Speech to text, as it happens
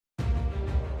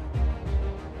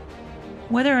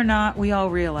Whether or not we all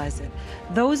realize it,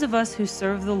 those of us who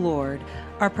serve the Lord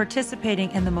are participating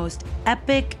in the most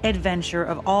epic adventure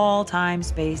of all time,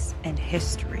 space, and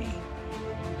history.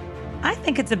 I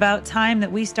think it's about time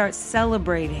that we start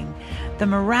celebrating the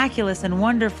miraculous and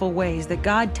wonderful ways that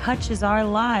God touches our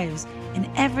lives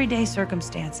in everyday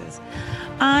circumstances.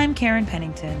 I'm Karen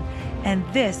Pennington, and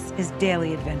this is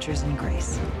Daily Adventures in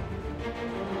Grace.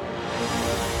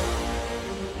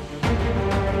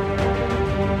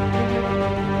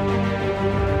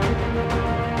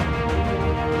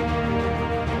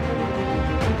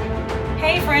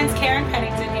 Hey friends, Karen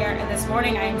Pennington here, and this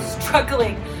morning I am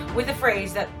struggling with a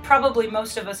phrase that probably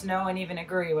most of us know and even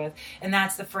agree with, and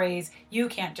that's the phrase, you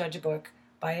can't judge a book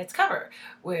by its cover,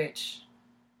 which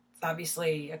is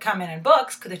obviously a comment in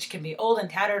books that can be old and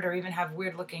tattered or even have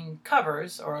weird looking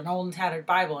covers, or an old and tattered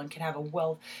Bible and can have a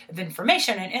wealth of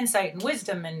information and insight and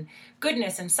wisdom and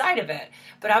goodness inside of it.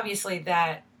 But obviously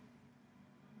that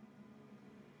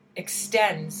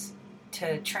extends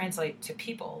to translate to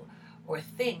people or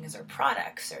things or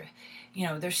products, or,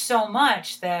 there's so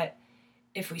much that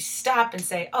if we stop and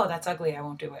say, oh, that's ugly, I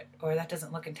won't do it, or that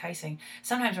doesn't look enticing,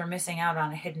 sometimes we're missing out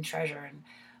on a hidden treasure. And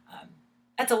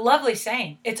that's a lovely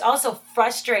saying. It's also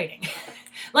frustrating.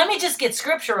 Let me just get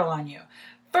scriptural on you.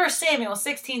 1 Samuel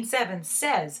 16:7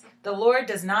 says, the Lord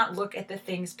does not look at the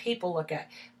things people look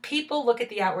at. People look at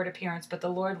the outward appearance, but the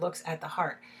Lord looks at the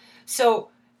heart. So,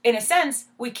 in a sense,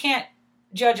 we can't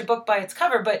judge a book by its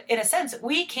cover, but in a sense,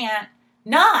 we can't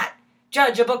not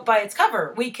judge a book by its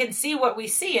cover. We can see what we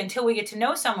see until we get to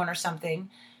know someone or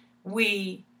something.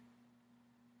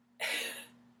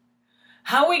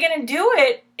 How are we going to do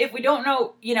it if we don't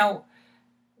know,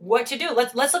 what to do?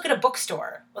 Let's look at a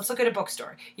bookstore.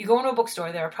 You go into a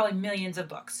bookstore, there are probably millions of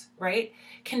books, right?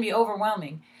 It can be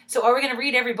overwhelming. So are we going to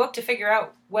read every book to figure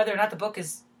out whether or not the book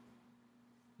is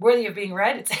worthy of being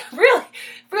read? It's really,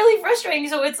 really frustrating.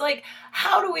 So it's like,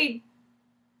 how do we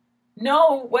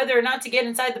know whether or not to get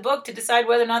inside the book to decide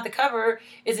whether or not the cover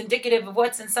is indicative of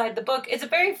what's inside the book? It's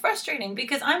very frustrating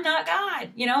because I'm not God.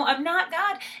 I'm not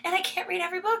God, and I can't read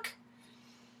every book,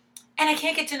 and I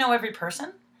can't get to know every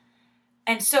person.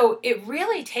 And so it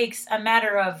really takes a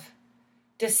matter of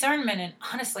discernment. And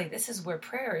honestly, this is where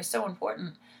prayer is so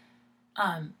important.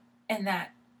 And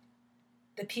that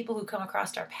the people who come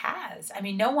across our paths,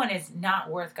 no one is not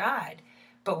worth God,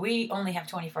 but we only have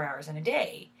 24 hours in a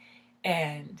day,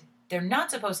 and they're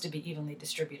not supposed to be evenly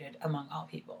distributed among all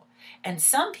people. And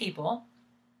some people,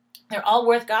 they're all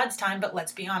worth God's time, but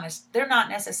let's be honest, they're not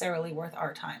necessarily worth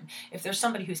our time. If there's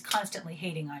somebody who's constantly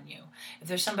hating on you, if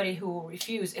there's somebody who will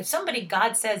refuse, if somebody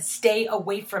God says stay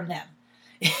away from them,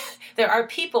 there are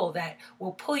people that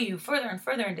will pull you further and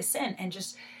further into sin. And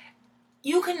just,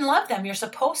 you can love them. You're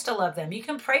supposed to love them. You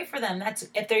can pray for them.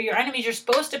 If they're your enemies, you're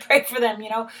supposed to pray for them,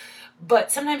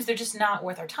 but sometimes they're just not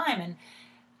worth our time. And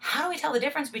how do we tell the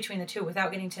difference between the two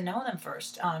without getting to know them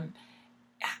first? I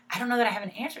don't know that I have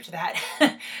an answer to that.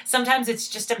 Sometimes it's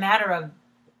just a matter of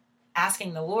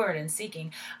asking the Lord and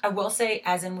seeking. I will say,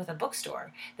 as in with a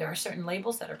bookstore, there are certain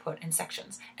labels that are put in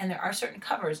sections, and there are certain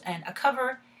covers, and a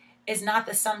cover is not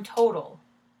the sum total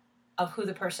of who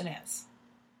the person is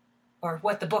or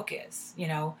what the book is,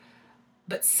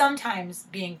 But sometimes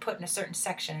being put in a certain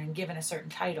section and given a certain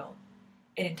title,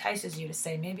 it entices you to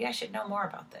say, maybe I should know more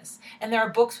about this. And there are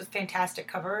books with fantastic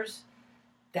covers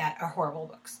that are horrible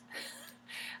books.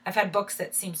 I've had books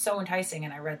that seem so enticing,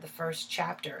 and I read the first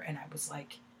chapter, and I was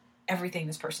like, everything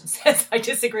this person says, I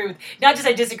disagree with. Not just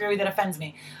I disagree with, it offends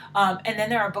me. And then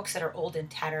there are books that are old and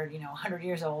tattered, 100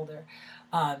 years old,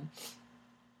 or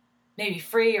maybe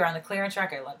free or on the clearance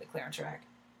rack. I love the clearance rack.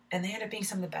 And they end up being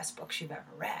some of the best books you've ever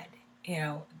read.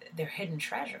 They're hidden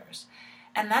treasures.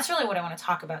 And that's really what I want to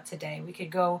talk about today. We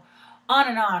could go on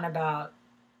and on about,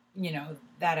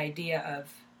 that idea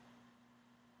of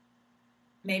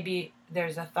maybe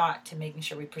there's a thought to making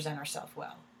sure we present ourselves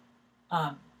well.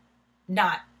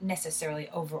 Not necessarily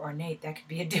over ornate. That could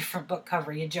be a different book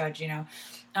cover, you judge,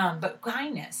 But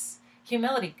kindness,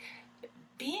 humility,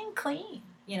 being clean,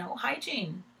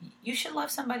 hygiene. You should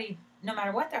love somebody no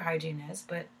matter what their hygiene is,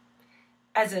 but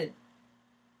as a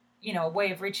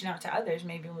way of reaching out to others,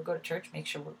 maybe when we go to church, make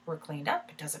sure we're cleaned up.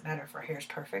 It doesn't matter if our hair is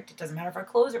perfect. It doesn't matter if our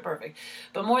clothes are perfect.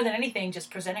 But more than anything,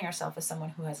 just presenting ourselves as someone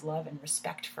who has love and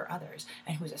respect for others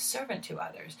and who's a servant to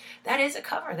others. That is a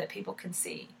cover that people can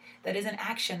see. That is an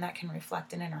action that can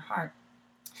reflect an inner heart.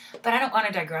 But I don't want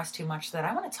to digress too much. That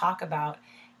I want to talk about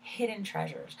hidden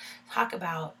treasures. Talk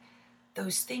about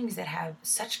those things that have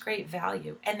such great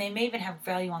value. And they may even have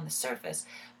value on the surface.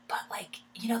 But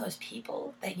those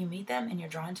people that you meet them and you're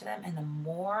drawn to them, and the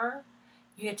more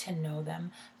you get to know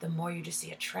them, the more you just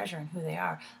see a treasure in who they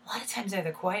are. A lot of times they're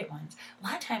the quiet ones. A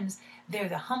lot of times they're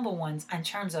the humble ones in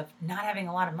terms of not having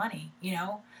a lot of money, you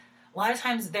know? A lot of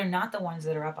times they're not the ones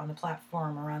that are up on the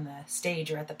platform or on the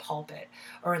stage or at the pulpit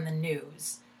or in the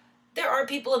news. There are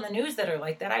people in the news that are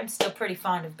like that. I'm still pretty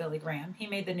fond of Billy Graham. He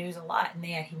made the news a lot, and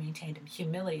yet he maintained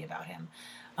humility about him.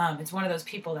 It's one of those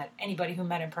people that anybody who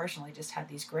met him personally just had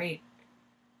these great,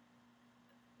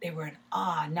 they were in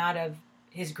awe, not of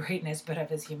his greatness, but of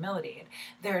his humility. And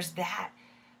there's that.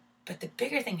 But the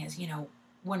bigger thing is, you know,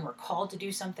 when we're called to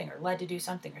do something or led to do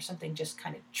something or something just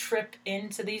kind of trip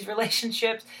into these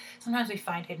relationships, sometimes we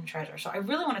find hidden treasure. So I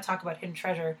really want to talk about hidden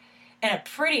treasure in a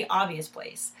pretty obvious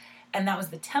place. And that was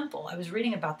the temple. I was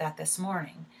reading about that this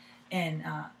morning in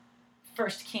 1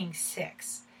 Kings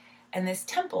 6. And this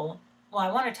temple, well,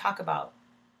 I want to talk about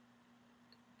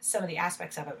some of the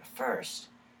aspects of it. But first,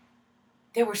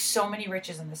 there were so many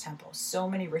riches in this temple, so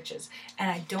many riches. And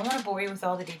I don't want to bore you with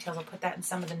all the details. I'll put that in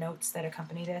some of the notes that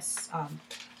accompany this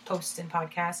post and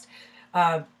podcast.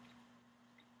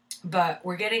 But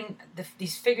we're getting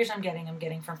these figures I'm getting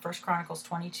from 1 Chronicles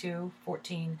 22,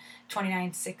 14,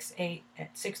 29, 6 through 8,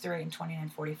 and 29,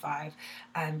 45.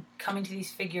 I'm coming to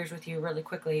these figures with you really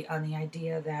quickly on the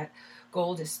idea that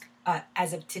gold is,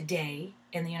 as of today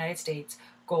in the United States,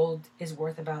 gold is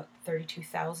worth about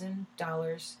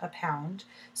 $32,000 a pound.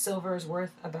 Silver is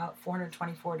worth about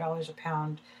 $424 a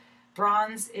pound.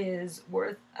 Bronze is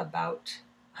worth about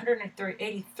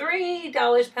 $183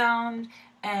 a pound.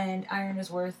 And iron is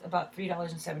worth about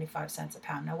 $3.75 a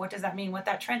pound. Now, what does that mean? What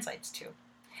that translates to?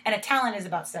 And a talent is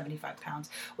about 75 pounds.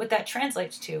 What that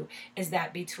translates to is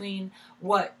that between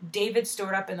what David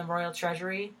stored up in the royal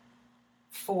treasury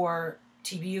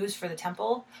to use for the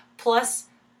temple, plus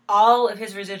all of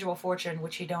his residual fortune,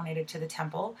 which he donated to the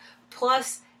temple,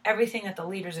 plus everything that the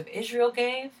leaders of Israel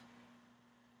gave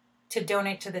to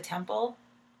donate to the temple,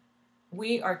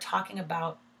 we are talking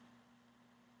about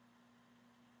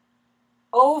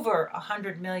over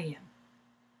 100 million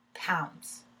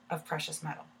pounds of precious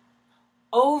metal.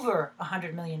 Over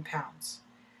 100 million pounds.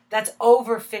 That's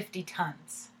over 50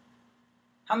 tons.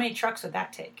 How many trucks would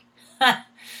that take?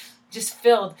 Just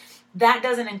filled. That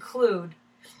doesn't include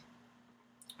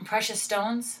precious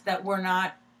stones that were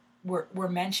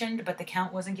mentioned, but the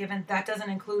count wasn't given. That doesn't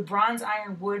include bronze,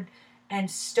 iron, wood, and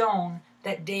stone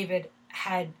that David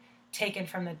had taken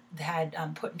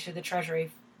put into the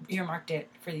treasury, earmarked it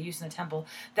for the use in the temple,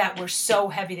 that were so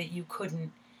heavy that you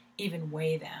couldn't even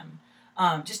weigh them.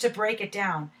 Just to break it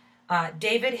down,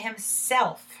 David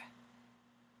himself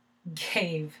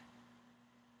gave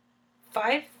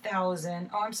 3,000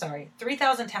 talents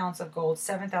of gold,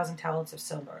 7,000 talents of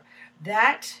silver.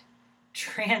 That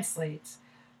translates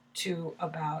to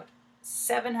about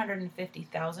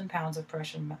 750,000 pounds of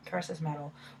precious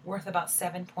metal, worth about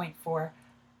 $7.4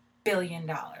 billion.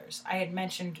 I had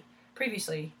mentioned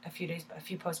previously, a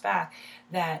few posts back,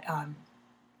 that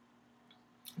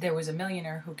there was a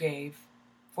millionaire who gave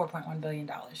 $4.1 billion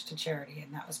to charity,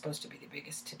 and that was supposed to be the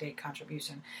biggest to-date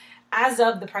contribution. As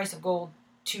of the price of gold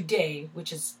today, which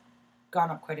has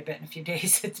gone up quite a bit in a few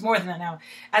days, it's more than that now.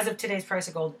 As of today's price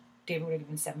of gold, David would have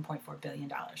given $7.4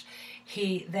 billion.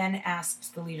 He then asks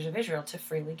the leaders of Israel to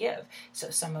freely give. So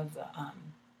some of the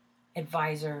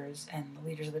advisors and the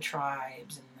leaders of the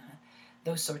tribes and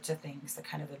those sorts of things, the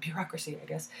kind of the bureaucracy, I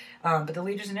guess. But the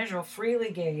leaders in Israel freely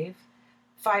gave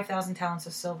 5,000 talents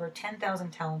of silver,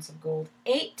 10,000 talents of gold,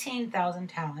 18,000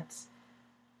 talents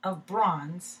of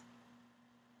bronze,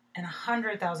 and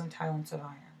 100,000 talents of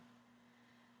iron.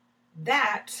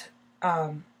 That,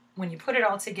 when you put it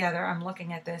all together, I'm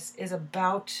looking at this, is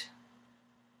about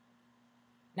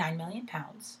 9 million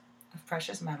pounds of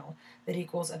precious metal that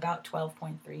equals about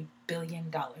 $12.3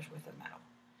 billion worth of metal.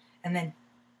 And then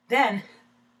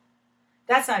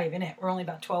that's not even it. We're only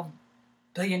about $12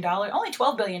 billion, only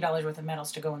 $12 billion worth of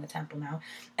metals to go in the temple now.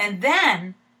 And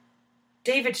then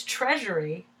David's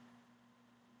treasury,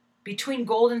 between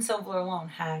gold and silver alone,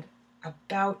 had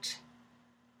about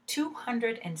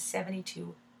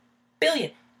 $272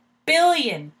 billion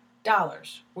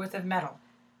worth of metal.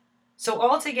 So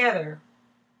altogether,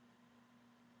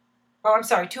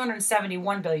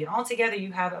 $271 billion. Altogether,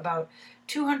 you have about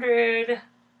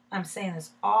I'm saying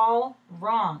this all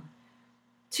wrong,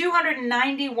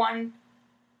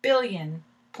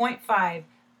 $291.5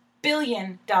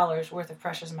 billion worth of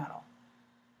precious metal.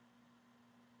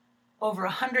 Over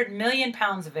 100 million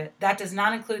pounds of it. That does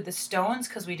not include the stones,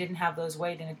 because we didn't have those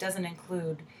weighed, and it doesn't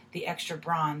include the extra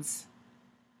bronze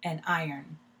and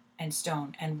iron and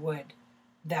stone and wood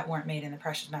that weren't made in the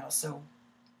precious metals. So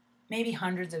maybe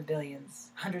hundreds of millions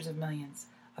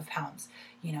of pounds,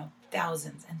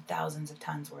 thousands and thousands of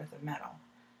tons worth of metal.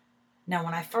 Now,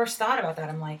 when I first thought about that,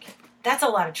 I'm like, that's a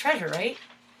lot of treasure, right?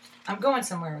 I'm going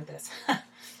somewhere with this.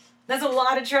 That's a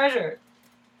lot of treasure.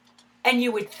 And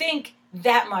you would think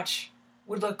that much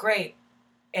would look great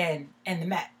in the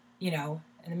Met, in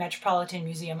the Metropolitan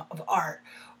Museum of Art,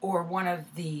 or one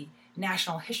of the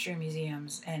National History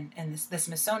Museums and the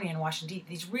Smithsonian in Washington, D.C.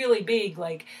 These really big,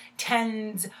 like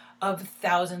tens of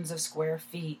thousands of square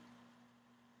feet,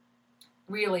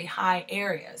 really high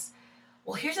areas.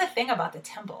 Well, here's the thing about the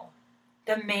temple.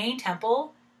 The main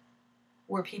temple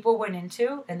where people went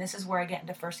into, and this is where I get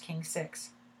into 1 Kings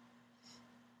 6,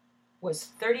 was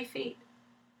 30 feet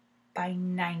by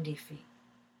 90 feet.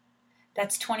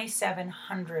 That's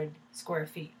 2,700 square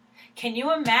feet. Can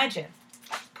you imagine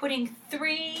putting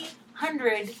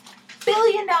 $300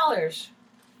 billion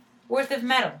worth of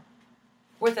metal,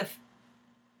 worth of,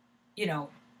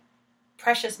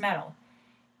 precious metal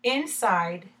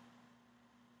inside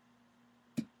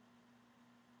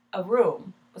a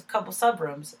room with a couple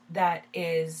subrooms that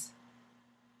is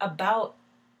about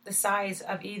the size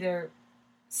of either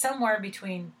somewhere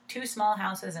between 2 small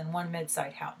houses and 1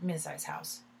 mid-size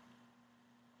house.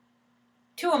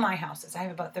 2 of my houses, I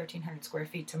have about 1,300 square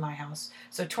feet to my house,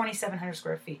 so 2,700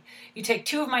 square feet. You take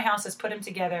 2 of my houses, put them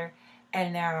together,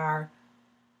 and there are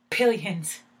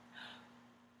billions,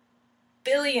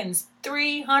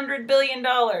 $300 billion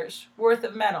worth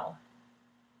of metal.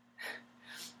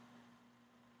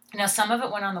 Now, some of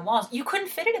it went on the walls. You couldn't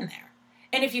fit it in there.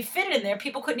 And if you fit it in there,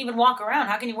 people couldn't even walk around.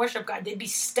 How can you worship God? They'd be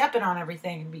stepping on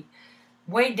everything and be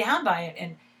weighed down by it.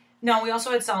 And no, we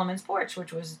also had Solomon's porch,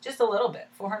 which was just a little bit,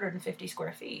 450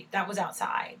 square feet. That was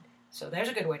outside. So there's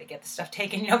a good way to get the stuff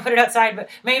taken. Put it outside, but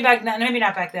maybe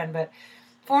not back then, but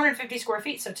 450 square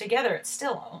feet. So together, it's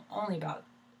still only about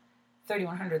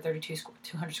 3,100,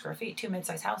 200 square feet. 2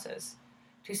 mid-sized houses,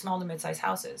 2 small to mid-sized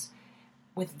houses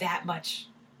with that much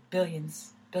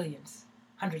billions,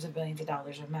 hundreds of billions of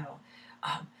dollars of metal.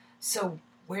 So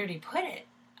where did he put it?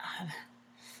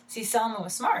 See, Solomon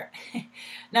was smart.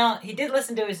 Now, he did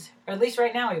listen to his, or at least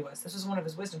right now he was. This was one of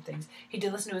his wisdom things. He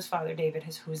did listen to his father, David,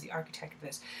 who was the architect of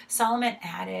this. Solomon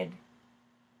added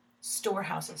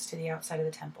storehouses to the outside of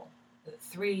the temple.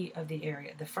 3 of the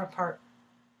area. The front part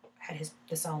had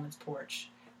the Solomon's porch,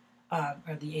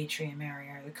 or the atrium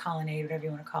area, or the colonnade, whatever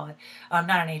you want to call it. Not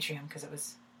an atrium, because it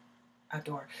was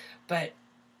outdoor. But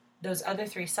those other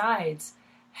 3 sides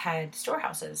had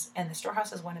storehouses, and the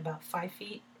storehouses went about 5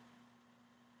 feet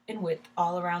in width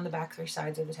all around the back 3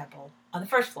 sides of the temple on the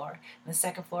first floor. And the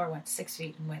second floor went 6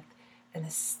 feet in width, and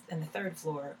the third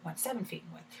floor went 7 feet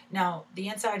in width. Now, the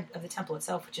inside of the temple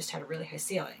itself just had a really high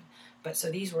ceiling, but so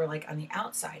these were like on the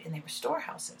outside, and they were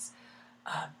storehouses.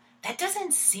 That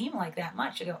doesn't seem like that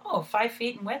much. You go, 5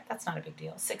 feet in width, that's not a big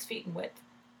deal. 6 feet in width,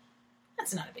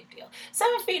 that's not a big deal.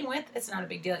 7 feet in width, it's not a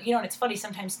big deal. And it's funny,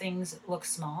 sometimes things look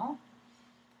small,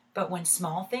 but when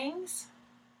small things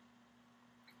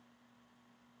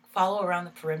follow around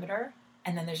the perimeter,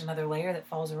 and then there's another layer that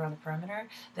follows around the perimeter,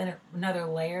 then another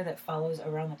layer that follows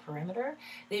around the perimeter,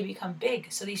 they become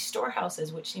big. So these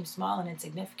storehouses, which seem small and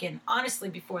insignificant, honestly,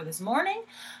 before this morning,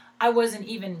 I wasn't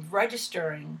even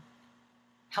registering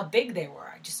how big they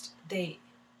were. They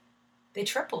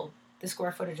tripled the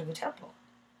square footage of the temple.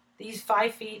 These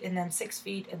 5 feet and then 6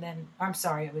 feet and then,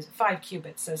 it was 5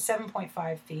 cubits, so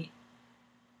 7.5 feet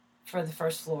for the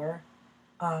first floor.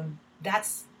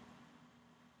 That's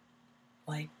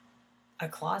like a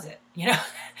closet,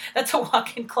 That's a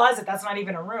walk-in closet. That's not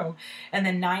even a room. And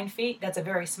then 9 feet, that's a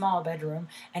very small bedroom.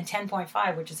 And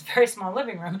 10.5, which is a very small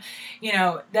living room,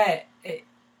 that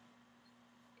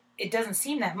it doesn't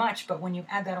seem that much, but when you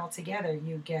add that all together,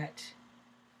 you get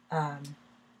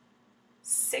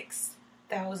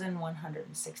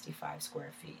 6,165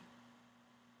 square feet.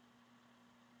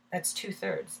 That's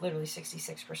 2/3, literally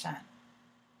 66%.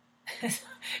 It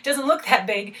doesn't look that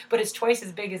big, but it's twice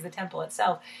as big as the temple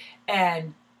itself.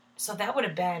 And so that would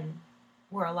have been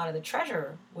where a lot of the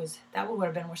treasure was. That would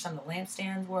have been where some of the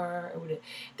lampstands were.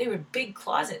 They were big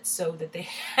closets, so that they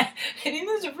had,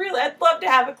 I'd love to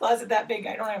have a closet that big.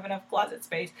 I don't have enough closet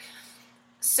space.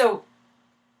 So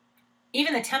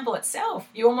even the temple itself,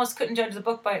 you almost couldn't judge the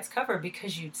book by its cover,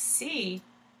 because you'd see,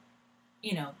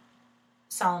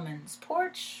 Solomon's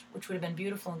porch, which would have been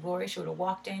beautiful and glorious. You would have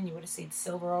walked in, you would have seen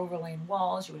silver overlaying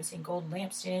walls, you would have seen golden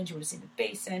lampstands, you would have seen the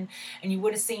basin, and you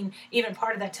would have seen even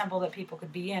part of that temple that people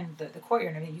could be in, the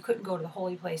courtyard and everything. You couldn't go to the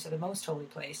holy place or the most holy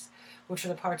place, which were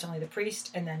the parts only the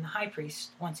priest and then the high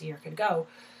priest once a year could go.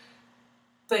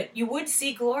 But you would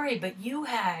see glory, but you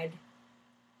had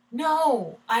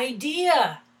no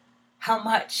idea how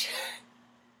much.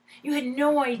 You had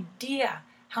no idea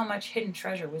how much hidden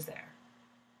treasure was there.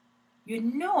 You had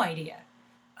no idea.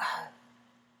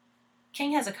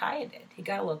 King Hezekiah did. He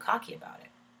got a little cocky about it.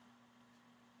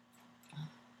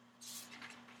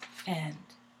 And,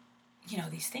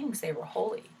 these things, they were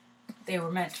holy. They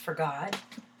were meant for God.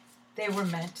 They were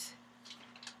meant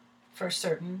for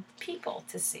certain people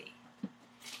to see.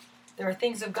 There are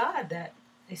things of God that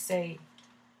they say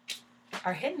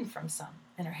are hidden from some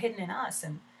and are hidden in us,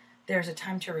 and there's a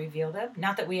time to reveal them.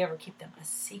 Not that we ever keep them a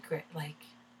secret, like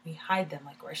we hide them,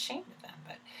 like we're ashamed of them,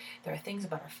 but there are things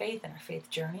about our faith and our faith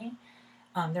journey.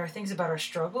 There are things about our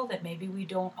struggle that maybe we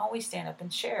don't always stand up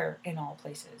and share in all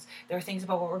places. There are things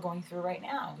about what we're going through right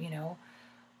now,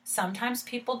 Sometimes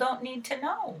people don't need to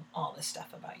know all this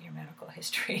stuff about your medical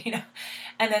history,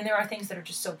 And then there are things that are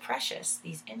just so precious,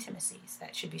 these intimacies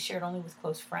that should be shared only with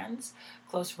close friends,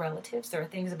 close relatives. There are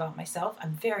things about myself.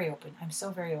 I'm very open. I'm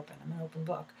so very open. I'm an open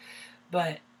book.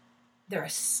 But there are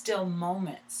still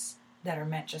moments that are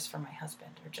meant just for my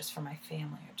husband or just for my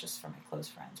family or just for my close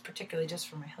friends, particularly just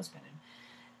for my husband. And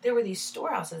there were these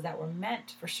storehouses that were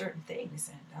meant for certain things.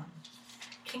 And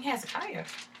King Hezekiah,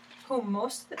 who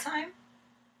most of the time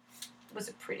was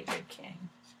a pretty good king.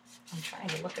 I'm trying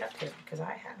to look it up here because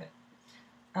I have it.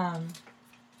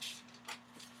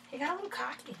 He got a little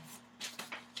cocky.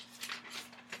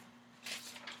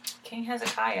 King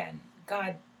Hezekiah, and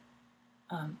God,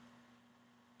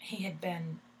 he had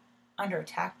been under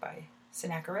attack by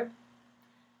Sennacherib,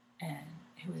 and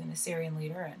he was an Assyrian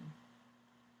leader, and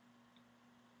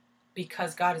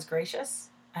because God is gracious,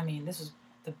 this was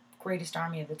the greatest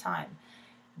army of the time.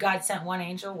 God sent one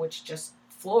angel which just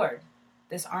floored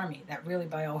this army that really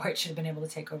by all rights should have been able to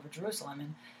take over Jerusalem.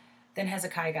 And then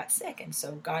Hezekiah got sick, and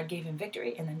so God gave him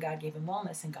victory, and then God gave him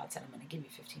wellness, and God said, I'm going to give you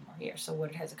 15 more years. So what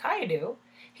did Hezekiah do?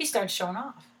 He started showing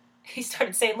off. He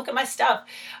started saying, look at my stuff.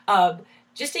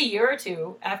 Just a year or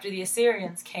two after the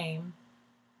Assyrians came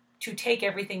to take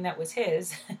everything that was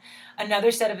his,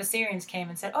 another set of Assyrians came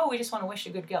and said, we just want to wish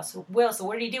you good will. So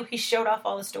what did he do? He showed off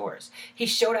all the stores. He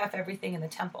showed off everything in the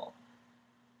temple.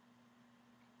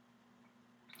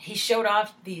 He showed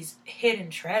off these hidden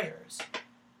treasures.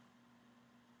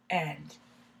 And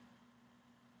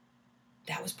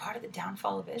that was part of the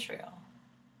downfall of Israel.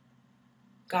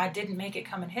 God didn't make it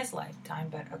come in his lifetime,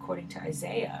 but according to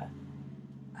Isaiah,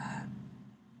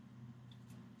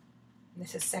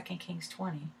 this is 2 Kings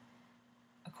 20.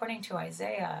 According to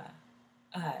Isaiah,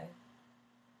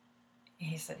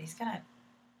 he said this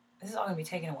is all going to be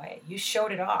taken away. You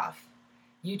showed it off.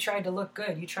 You tried to look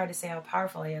good. You tried to say how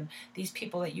powerful I am. These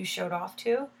people that you showed off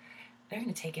to, they're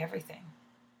going to take everything.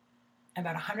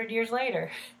 About 100 years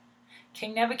later,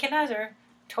 King Nebuchadnezzar,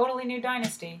 totally new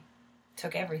dynasty,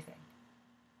 took everything.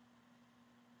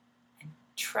 And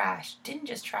didn't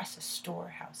just trash the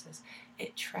storehouses,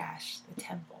 it trashed the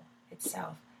temple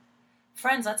itself.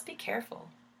 Friends, let's be careful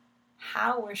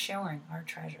how we're showing our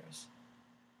treasures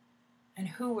and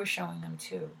who we're showing them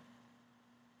to.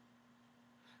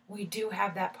 We do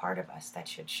have that part of us that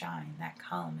should shine,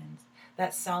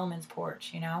 that Solomon's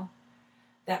porch,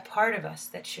 that part of us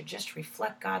that should just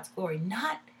reflect God's glory.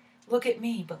 Not look at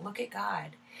me, but look at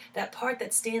God. That part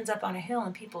that stands up on a hill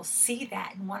and people see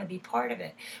that and want to be part of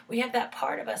it. We have that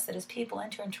part of us that as people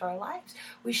enter into our lives,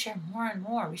 we share more and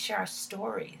more. We share our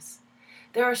stories.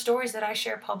 There are stories that I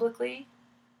share publicly,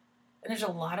 and there's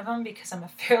a lot of them because I'm a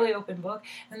fairly open book.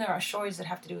 And there are stories that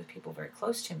have to do with people very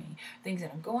close to me, things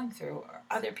that I'm going through, or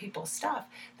other people's stuff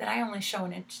that I only share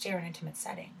in intimate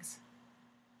settings.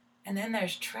 And then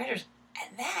there's treasures.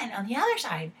 And then on the other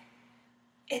side,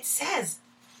 it says,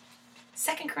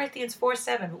 2 Corinthians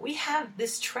 4:7, we have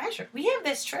this treasure. We have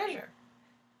this treasure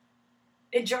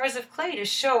in jars of clay to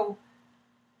show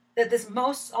that this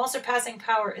most all-surpassing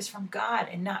power is from God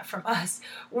and not from us.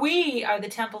 We are the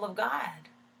temple of God.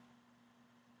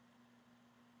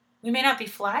 We may not be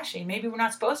flashy. Maybe we're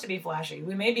not supposed to be flashy.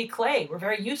 We may be clay. We're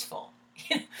very useful.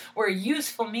 Where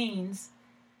useful means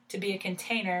to be a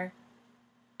container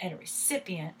and a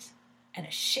recipient and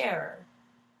a sharer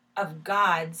of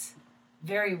God's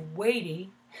very weighty,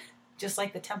 just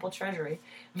like the temple treasury,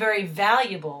 very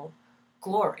valuable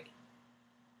glory.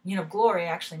 Glory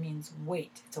actually means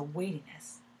weight. It's a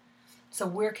weightiness. So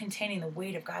we're containing the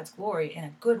weight of God's glory in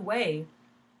a good way,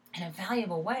 in a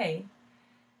valuable way,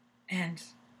 and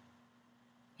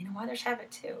others have it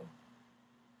too.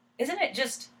 Isn't it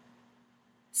just,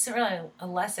 it's not really a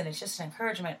lesson, it's just an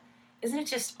encouragement. Isn't it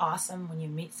just awesome when you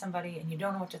meet somebody and you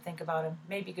don't know what to think about them?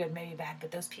 Maybe good, maybe bad,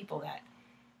 but those people that,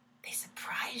 they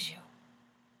surprise you.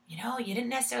 You didn't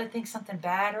necessarily think something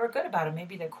bad or good about them.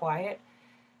 Maybe they're quiet.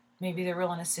 Maybe they're real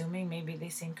unassuming. Maybe they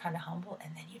seem kind of humble.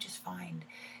 And then you just find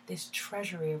this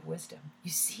treasury of wisdom.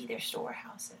 You see their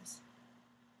storehouses.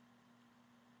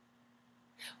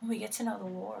 When we get to know the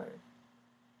Lord,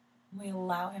 when we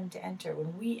allow him to enter,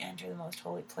 when we enter the most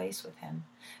holy place with him,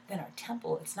 then our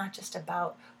temple, it's not just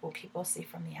about what people see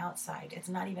from the outside. It's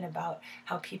not even about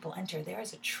how people enter. There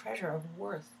is a treasure of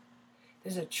worth.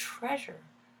 There's a treasure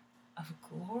of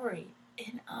glory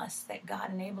in us that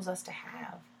God enables us to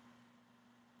have.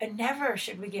 And never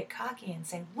should we get cocky and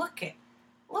say, look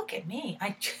at me.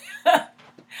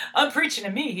 I'm preaching to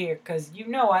me here because you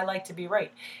know I like to be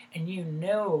right. And you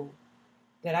know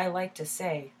that I like to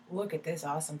say, look at this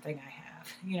awesome thing I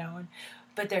have,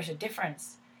 But there's a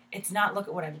difference. It's not look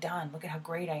at what I've done. Look at how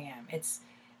great I am.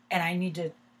 And I need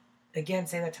to, again,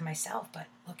 say that to myself, but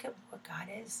look at what God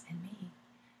is in me.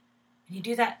 And you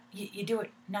do that, you do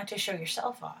it not to show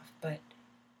yourself off, but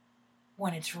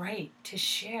when it's right, to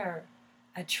share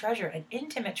a treasure, an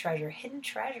intimate treasure, hidden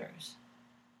treasures.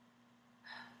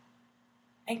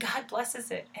 And God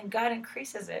blesses it, and God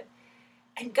increases it,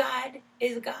 and God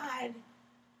is God.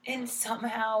 And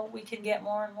somehow we can get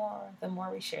more and more the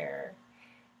more we share.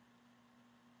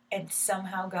 And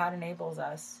somehow God enables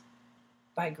us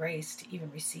by grace to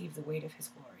even receive the weight of his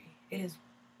glory. It is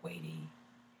weighty.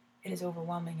 It is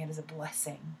overwhelming. It is a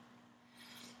blessing.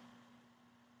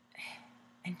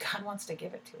 And God wants to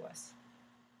give it to us.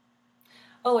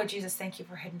 Oh, Lord Jesus, thank you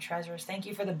for hidden treasures. Thank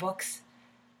you for the books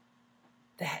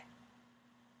that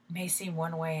may seem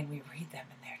one way and we read them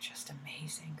and they're just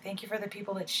amazing. Thank you for the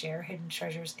people that share hidden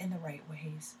treasures in the right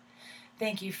ways.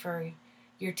 Thank you for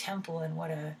your temple and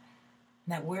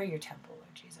that we're your temple,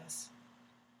 Lord Jesus.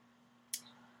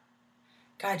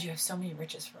 God, you have so many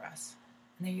riches for us,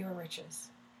 and they're your riches.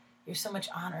 You have so much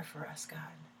honor for us, God,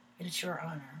 and it's your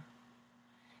honor.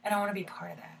 And I want to be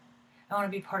part of that. I want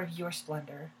to be part of your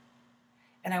splendor.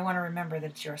 And I want to remember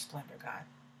that it's your splendor, God.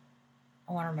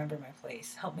 I want to remember my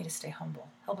place. Help me to stay humble.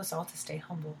 Help us all to stay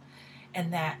humble.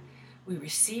 And that we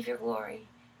receive your glory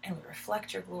and we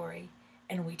reflect your glory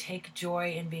and we take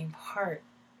joy in being part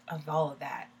of all of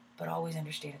that, but always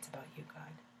understand it's about you,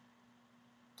 God.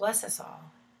 Bless us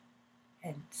all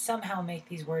and somehow make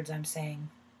these words I'm saying,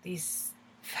 these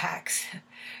facts,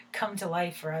 come to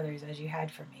life for others as you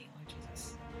had for me, Lord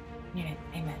Jesus. In your name,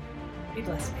 amen. Be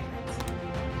blessed, my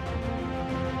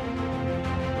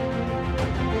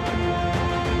friends.